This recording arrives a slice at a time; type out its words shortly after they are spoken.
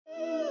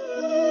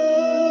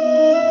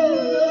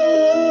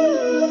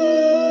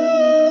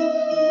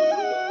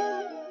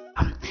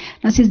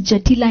since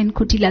Jatila and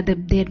Kutila,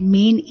 their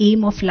main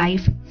aim of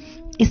life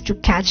is to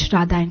catch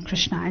Radha and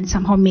Krishna and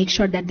somehow make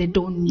sure that they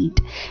don't meet.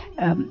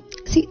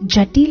 See,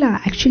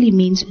 Jatila actually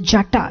means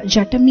Jata.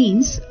 Jata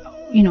means,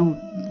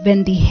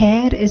 when the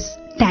hair is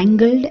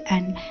tangled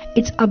and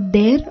it's up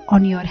there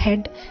on your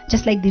head,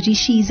 just like the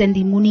rishis and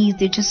the munis,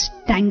 they just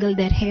tangle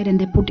their hair and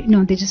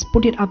they just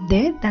put it up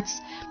there.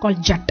 That's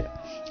called Jat.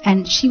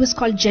 And she was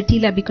called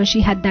Jatila because she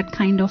had that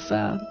kind of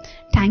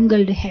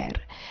tangled hair.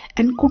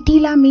 And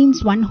Kutila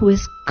means one who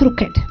is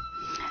crooked.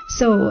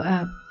 So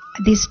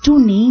these two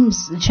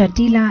names,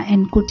 Jatila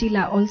and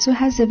Kutila, also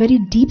has a very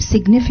deep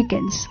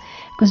significance,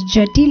 because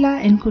Jatila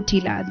and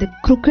Kutila, the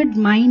crooked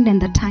mind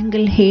and the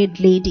tangled haired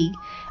lady,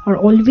 are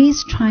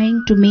always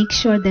trying to make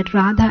sure that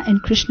Radha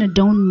and Krishna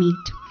don't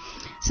meet.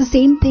 So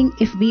same thing,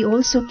 if we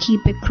also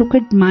keep a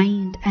crooked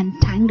mind and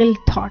tangled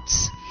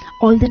thoughts,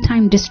 all the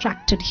time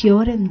distracted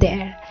here and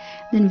there,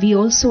 then we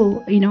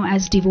also,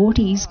 as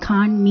devotees,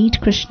 can't meet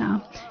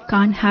Krishna,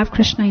 can't have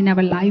Krishna in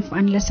our life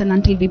unless and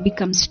until we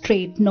become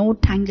straight, no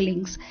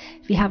tanglings.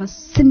 If we have a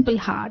simple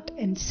heart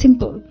and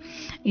simple,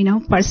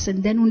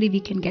 person, then only we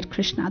can get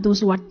Krishna.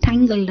 Those who are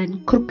tangled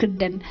and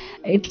crooked, and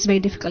it's very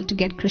difficult to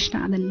get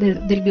Krishna, then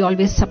there'll be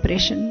always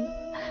separation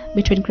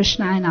between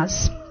Krishna and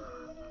us.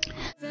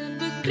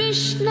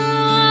 Krishna,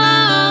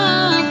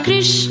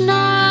 Krishna,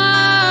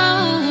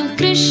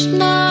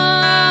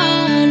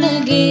 Krishna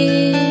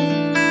lage.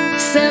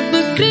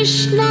 Sab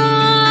Krishna,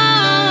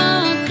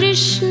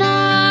 Krishna,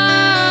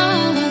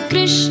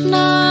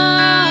 Krishna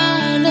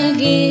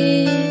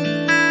lage.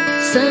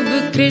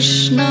 Sab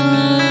Krishna,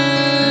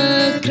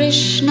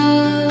 Krishna,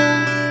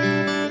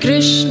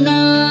 Krishna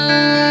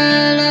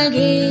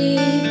lage.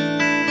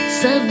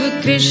 Sab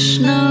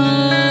Krishna,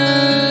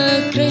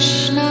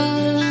 Krishna